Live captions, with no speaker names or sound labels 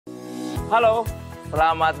Halo,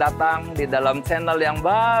 selamat datang di dalam channel yang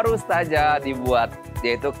baru saja dibuat,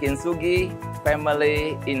 yaitu Kintsugi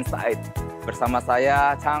Family Insight. Bersama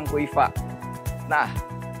saya, Chang Kuifa. Nah,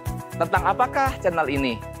 tentang apakah channel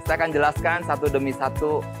ini? Saya akan jelaskan satu demi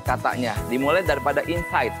satu katanya, dimulai daripada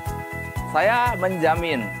insight. Saya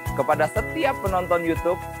menjamin kepada setiap penonton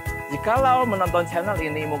YouTube, jikalau menonton channel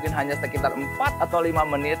ini mungkin hanya sekitar 4 atau 5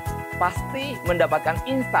 menit, pasti mendapatkan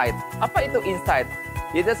insight. Apa itu insight?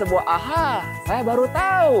 Itu sebuah aha, saya baru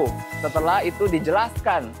tahu. Setelah itu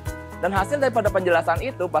dijelaskan. Dan hasil daripada penjelasan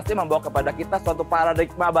itu pasti membawa kepada kita suatu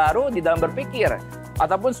paradigma baru di dalam berpikir.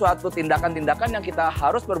 Ataupun suatu tindakan-tindakan yang kita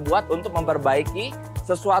harus berbuat untuk memperbaiki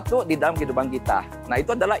sesuatu di dalam kehidupan kita. Nah,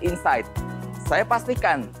 itu adalah insight. Saya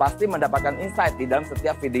pastikan pasti mendapatkan insight di dalam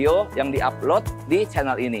setiap video yang diupload di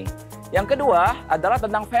channel ini. Yang kedua adalah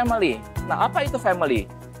tentang family. Nah, apa itu family?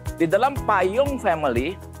 Di dalam payung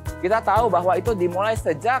family, kita tahu bahwa itu dimulai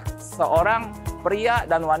sejak seorang pria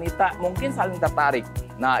dan wanita mungkin saling tertarik.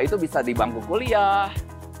 Nah, itu bisa di bangku kuliah,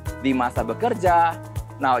 di masa bekerja.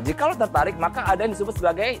 Nah, jika lo tertarik, maka ada yang disebut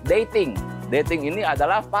sebagai dating. Dating ini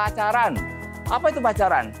adalah pacaran. Apa itu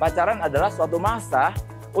pacaran? Pacaran adalah suatu masa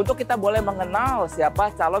untuk kita boleh mengenal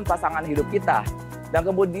siapa calon pasangan hidup kita. Dan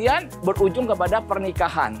kemudian berujung kepada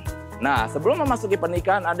pernikahan. Nah, sebelum memasuki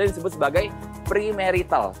pernikahan ada yang disebut sebagai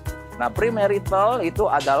premarital. Nah, premarital itu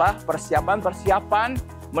adalah persiapan-persiapan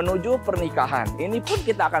menuju pernikahan. Ini pun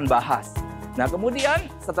kita akan bahas. Nah, kemudian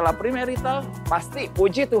setelah premarital, pasti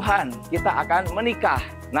puji Tuhan kita akan menikah.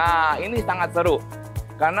 Nah, ini sangat seru.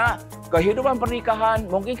 Karena kehidupan pernikahan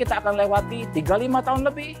mungkin kita akan lewati 35 tahun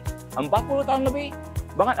lebih, 40 tahun lebih,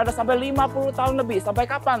 bahkan ada sampai 50 tahun lebih. Sampai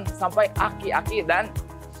kapan? Sampai aki-aki dan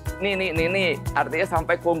nini, artinya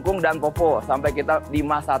sampai kungkung dan popo, sampai kita di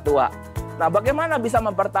masa tua. Nah, bagaimana bisa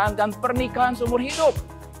mempertahankan pernikahan seumur hidup?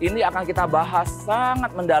 Ini akan kita bahas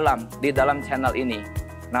sangat mendalam di dalam channel ini.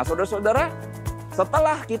 Nah, saudara-saudara,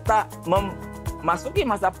 setelah kita memasuki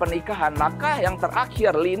masa pernikahan, maka yang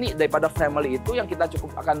terakhir lini daripada family itu yang kita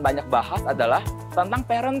cukup akan banyak bahas adalah tentang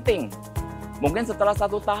parenting. Mungkin setelah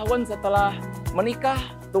 1 tahun setelah menikah,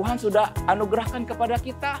 Tuhan sudah anugerahkan kepada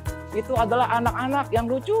kita, itu adalah anak-anak yang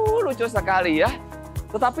lucu-lucu sekali ya.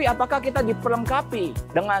 Tetapi apakah kita diperlengkapi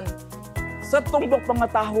dengan setumpuk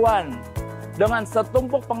pengetahuan, dengan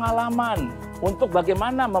setumpuk pengalaman untuk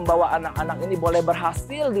bagaimana membawa anak-anak ini boleh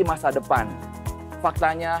berhasil di masa depan?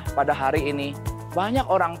 Faktanya pada hari ini banyak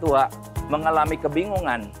orang tua mengalami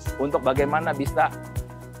kebingungan untuk bagaimana bisa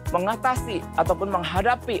mengatasi ataupun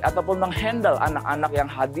menghadapi ataupun menghandle anak-anak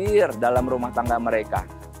yang hadir dalam rumah tangga mereka.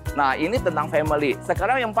 Nah, ini tentang family.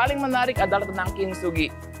 Sekarang yang paling menarik adalah tentang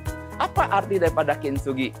kintsugi. Apa arti daripada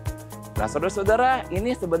kintsugi? Nah, saudara-saudara,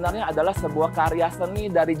 ini sebenarnya adalah sebuah karya seni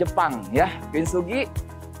dari Jepang ya. Kintsugi,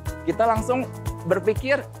 kita langsung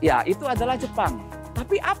berpikir, ya itu adalah Jepang.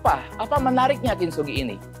 Tapi apa? Apa menariknya kintsugi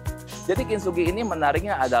ini? Jadi kintsugi ini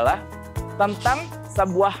menariknya adalah tentang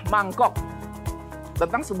sebuah mangkok.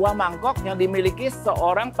 Tentang sebuah mangkok yang dimiliki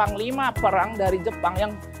seorang panglima perang dari Jepang,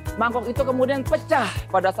 yang mangkok itu kemudian pecah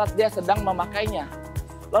pada saat dia sedang memakainya.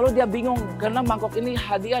 Lalu dia bingung karena mangkok ini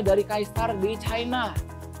hadiah dari kaisar di China.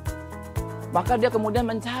 Maka dia kemudian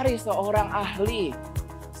mencari seorang ahli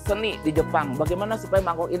seni di Jepang. Bagaimana supaya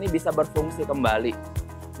mangkok ini bisa berfungsi kembali.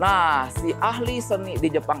 Nah, si ahli seni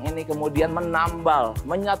di Jepang ini kemudian menambal,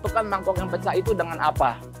 menyatukan mangkok yang pecah itu dengan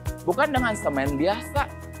apa? Bukan dengan semen biasa,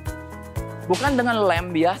 bukan dengan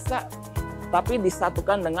lem biasa, tapi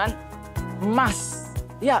disatukan dengan emas.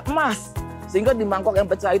 Ya, emas. Sehingga di mangkok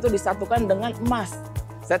yang pecah itu disatukan dengan emas.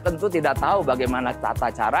 Saya tentu tidak tahu bagaimana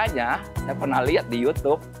tata caranya. Saya pernah lihat di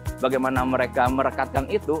YouTube bagaimana mereka merekatkan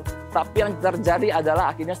itu, tapi yang terjadi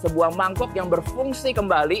adalah akhirnya sebuah mangkok yang berfungsi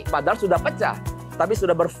kembali, padahal sudah pecah, tapi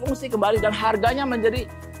sudah berfungsi kembali dan harganya menjadi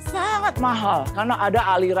sangat mahal karena ada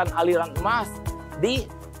aliran-aliran emas di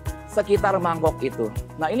sekitar mangkok itu.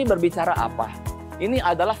 Nah, ini berbicara apa? Ini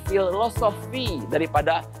adalah filosofi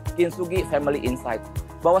daripada Kintsugi Family Insight,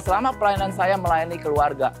 bahwa selama pelayanan saya melayani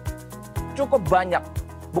keluarga, cukup banyak,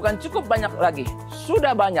 bukan cukup banyak lagi,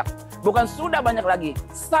 sudah banyak. Bukan sudah banyak lagi,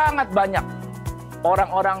 sangat banyak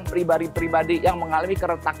orang-orang pribadi-pribadi yang mengalami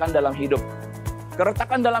keretakan dalam hidup.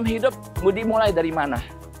 Keretakan dalam hidup dimulai dari mana?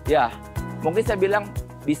 Ya, mungkin saya bilang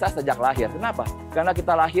bisa sejak lahir. Kenapa? Karena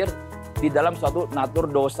kita lahir di dalam suatu natur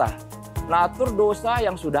dosa. Natur dosa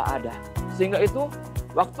yang sudah ada. Sehingga itu,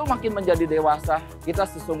 waktu makin menjadi dewasa, kita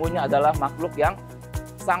sesungguhnya adalah makhluk yang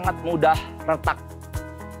sangat mudah retak.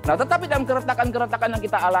 Nah, tetapi dalam keretakan-keretakan yang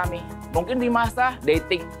kita alami, mungkin di masa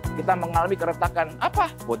dating, kita mengalami keretakan.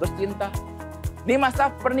 Apa? Putus cinta. Di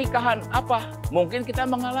masa pernikahan, apa? Mungkin kita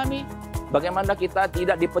mengalami bagaimana kita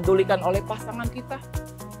tidak dipedulikan oleh pasangan kita.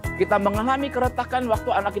 Kita mengalami keretakan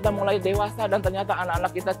waktu anak kita mulai dewasa dan ternyata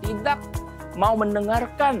anak-anak kita tidak mau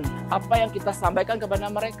mendengarkan apa yang kita sampaikan kepada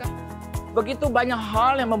mereka. Begitu banyak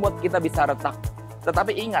hal yang membuat kita bisa retak.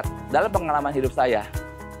 Tetapi ingat, dalam pengalaman hidup saya,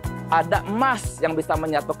 ada emas yang bisa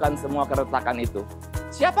menyatukan semua keretakan itu.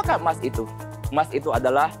 Siapakah emas itu? Emas itu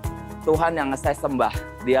adalah Tuhan yang saya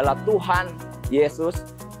sembah. Dialah Tuhan Yesus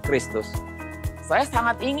Kristus. Saya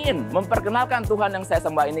sangat ingin memperkenalkan Tuhan yang saya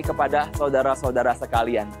sembah ini kepada saudara-saudara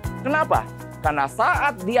sekalian. Kenapa? Karena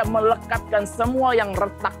saat dia melekatkan semua yang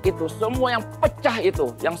retak itu, semua yang pecah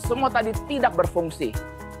itu, yang semua tadi tidak berfungsi,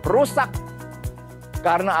 rusak.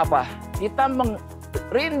 Karena apa? Kita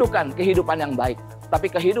merindukan kehidupan yang baik. Tapi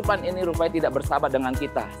kehidupan ini rupanya tidak bersahabat dengan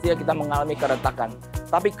kita, sehingga kita mengalami keretakan.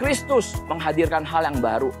 Tapi Kristus menghadirkan hal yang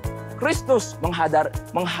baru. Kristus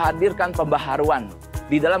menghadirkan pembaharuan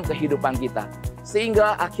di dalam kehidupan kita.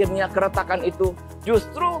 Sehingga akhirnya keretakan itu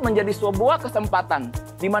justru menjadi sebuah kesempatan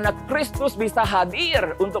di mana Kristus bisa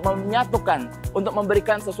hadir untuk menyatukan, untuk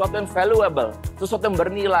memberikan sesuatu yang valuable, sesuatu yang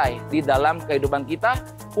bernilai di dalam kehidupan kita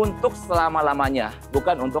untuk selama-lamanya,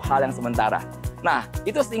 bukan untuk hal yang sementara. Nah,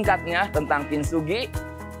 itu singkatnya tentang Kintsugi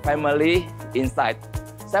Family Insight.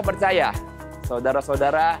 Saya percaya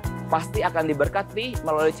saudara-saudara pasti akan diberkati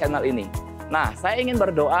melalui channel ini. Nah, saya ingin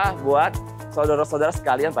berdoa buat saudara-saudara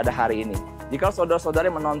sekalian pada hari ini. Jika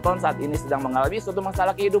saudara-saudara yang menonton saat ini sedang mengalami suatu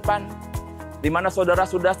masalah kehidupan, di mana saudara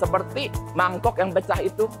sudah seperti mangkok yang pecah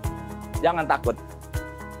itu, jangan takut.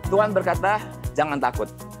 Tuhan berkata, jangan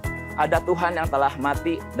takut. Ada Tuhan yang telah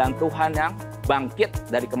mati dan Tuhan yang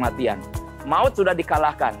bangkit dari kematian. Maut sudah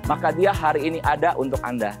dikalahkan, maka dia hari ini ada untuk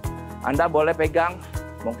Anda. Anda boleh pegang,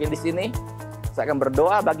 mungkin di sini, saya akan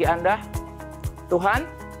berdoa bagi Anda. Tuhan,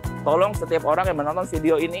 tolong setiap orang yang menonton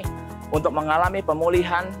video ini untuk mengalami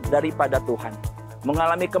pemulihan daripada Tuhan.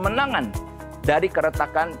 Mengalami kemenangan dari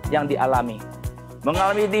keretakan yang dialami.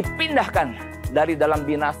 Mengalami dipindahkan dari dalam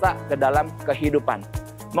binasa ke dalam kehidupan.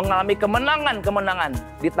 Mengalami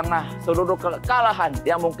kemenangan-kemenangan di tengah seluruh kekalahan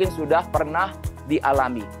yang mungkin sudah pernah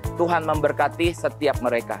dialami. Tuhan memberkati setiap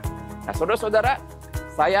mereka. Nah, saudara-saudara,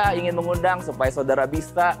 saya ingin mengundang supaya saudara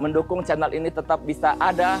bisa mendukung channel ini tetap bisa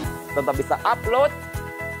ada, tetap bisa upload.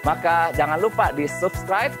 Maka jangan lupa di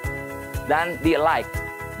subscribe dan di like.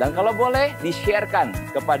 Dan kalau boleh di-sharekan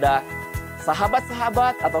kepada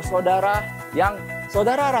sahabat-sahabat atau saudara yang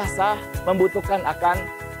saudara rasa membutuhkan akan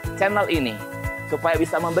channel ini. Supaya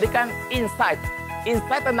bisa memberikan insight.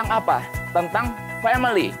 Insight tentang apa? Tentang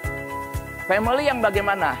family. Family yang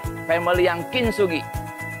bagaimana? Family yang kintsugi.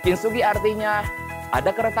 Kintsugi artinya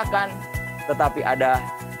ada keretakan, tetapi ada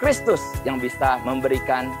Kristus yang bisa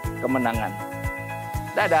memberikan kemenangan.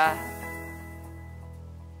 Dadah!